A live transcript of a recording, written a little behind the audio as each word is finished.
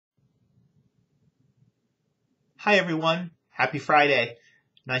Hi everyone, happy Friday.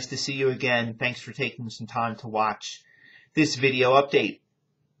 Nice to see you again. Thanks for taking some time to watch this video update.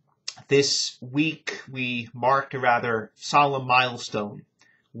 This week we marked a rather solemn milestone,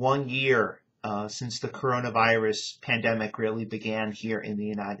 1 year since the coronavirus pandemic really began here in the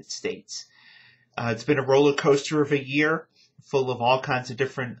United States. It's been a roller coaster of a year, full of all kinds of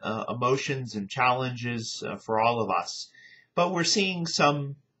different emotions and challenges for all of us. But we're seeing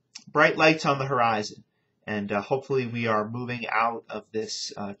some bright lights on the horizon. And hopefully we are moving out of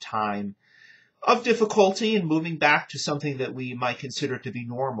this time of difficulty and moving back to something that we might consider to be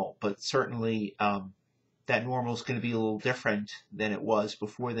normal. But certainly that normal is going to be a little different than it was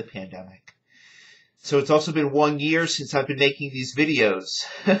before the pandemic. So it's also been 1 year since I've been making these videos.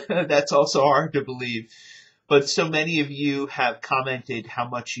 That's also hard to believe. But so many of you have commented how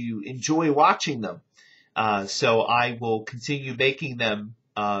much you enjoy watching them. So I will continue making them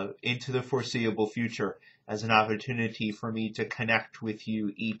into the foreseeable future as an opportunity for me to connect with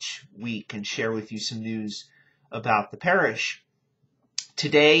you each week and share with you some news about the parish.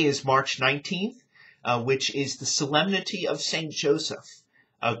 Today is March 19th, which is the Solemnity of St. Joseph,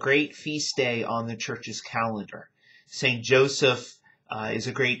 a great feast day on the church's calendar. St. Joseph is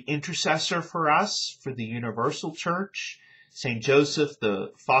a great intercessor for us, for the universal church. St. Joseph,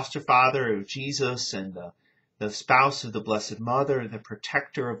 the foster father of Jesus and the spouse of the Blessed Mother, the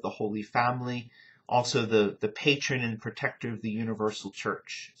protector of the Holy Family, also the patron and protector of the universal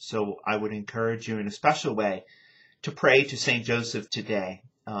church. So I would encourage you in a special way to pray to St. Joseph today.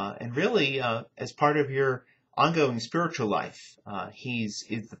 And really, as part of your ongoing spiritual life, he's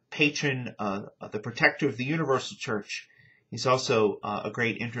the patron, the protector of the universal church. He's also a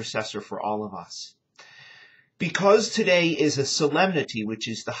great intercessor for all of us. Because today is a solemnity, which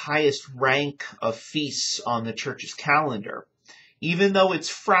is the highest rank of feasts on the church's calendar, even though it's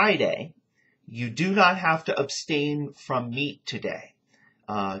Friday, you do not have to abstain from meat today.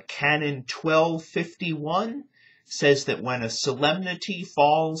 Canon 1251 says that when a solemnity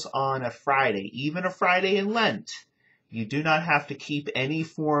falls on a Friday, even a Friday in Lent, you do not have to keep any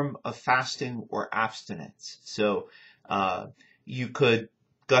form of fasting or abstinence. So you could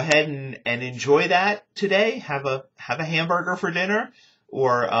go ahead and enjoy that today. Have a hamburger for dinner.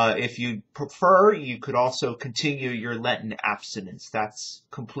 Or if you prefer, you could also continue your Lenten abstinence. That's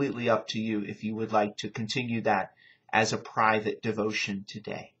completely up to you if you would like to continue that as a private devotion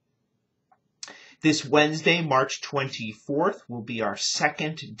today. This Wednesday, March 24th, will be our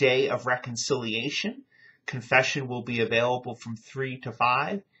second day of reconciliation. Confession will be available from 3 to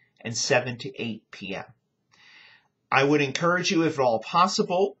 5 and 7 to 8 p.m. I would encourage you, if at all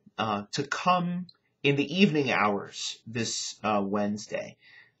possible, to come in the evening hours this Wednesday.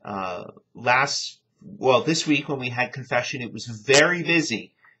 This week when we had confession, it was very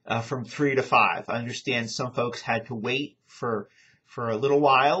busy from 3 to 5. I understand some folks had to wait for a little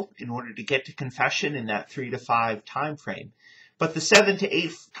while in order to get to confession in that 3 to 5 time frame. But the 7 to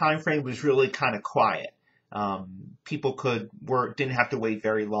 8 time frame was really kind of quiet. People didn't have to wait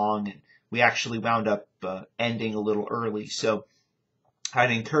very long, and we actually wound up ending a little early. So I'd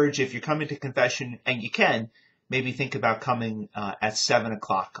encourage you, if you're coming to confession, and you can, maybe think about coming at 7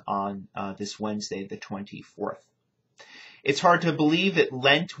 o'clock on this Wednesday, the 24th. It's hard to believe that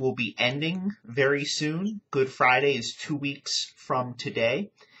Lent will be ending very soon. Good Friday is 2 weeks from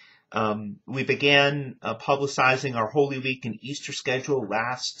today. We began publicizing our Holy Week and Easter schedule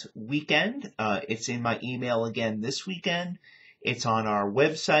last weekend. It's in my email again this weekend. It's on our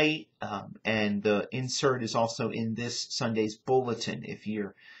website, and the insert is also in this Sunday's bulletin if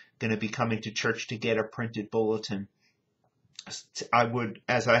you're going to be coming to church to get a printed bulletin. I would,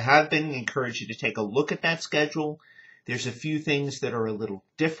 as I have been, encourage you to take a look at that schedule. There's a few things that are a little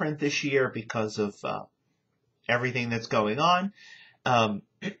different this year because of everything that's going on,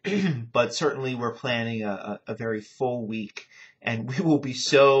 but certainly we're planning a very full week, and we will be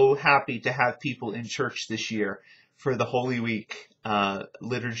so happy to have people in church this year for the Holy Week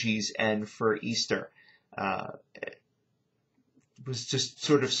liturgies and for Easter. It was just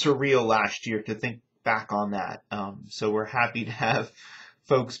sort of surreal last year to think back on that. So we're happy to have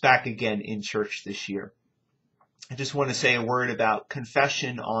folks back again in church this year. I just want to say a word about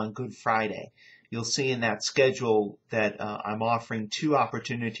confession on Good Friday. You'll see in that schedule that I'm offering 2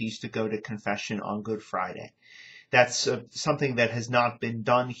 opportunities to go to confession on Good Friday. That's something that has not been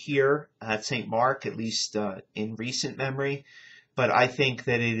done here at St. Mark, at least in recent memory. But I think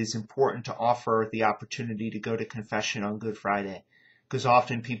that it is important to offer the opportunity to go to confession on Good Friday, because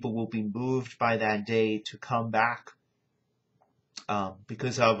often people will be moved by that day to come back,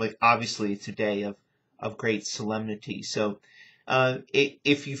 because obviously it's a day of great solemnity. So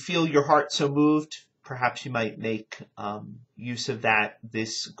if you feel your heart so moved, perhaps you might make use of that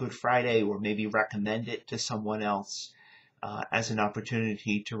this Good Friday, or maybe recommend it to someone else as an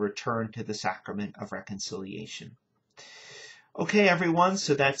opportunity to return to the sacrament of reconciliation. Okay, everyone,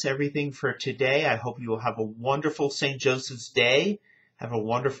 so that's everything for today. I hope you will have a wonderful St. Joseph's Day. Have a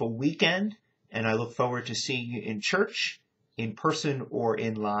wonderful weekend, and I look forward to seeing you in church, in person, or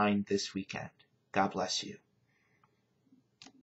in line this weekend. God bless you.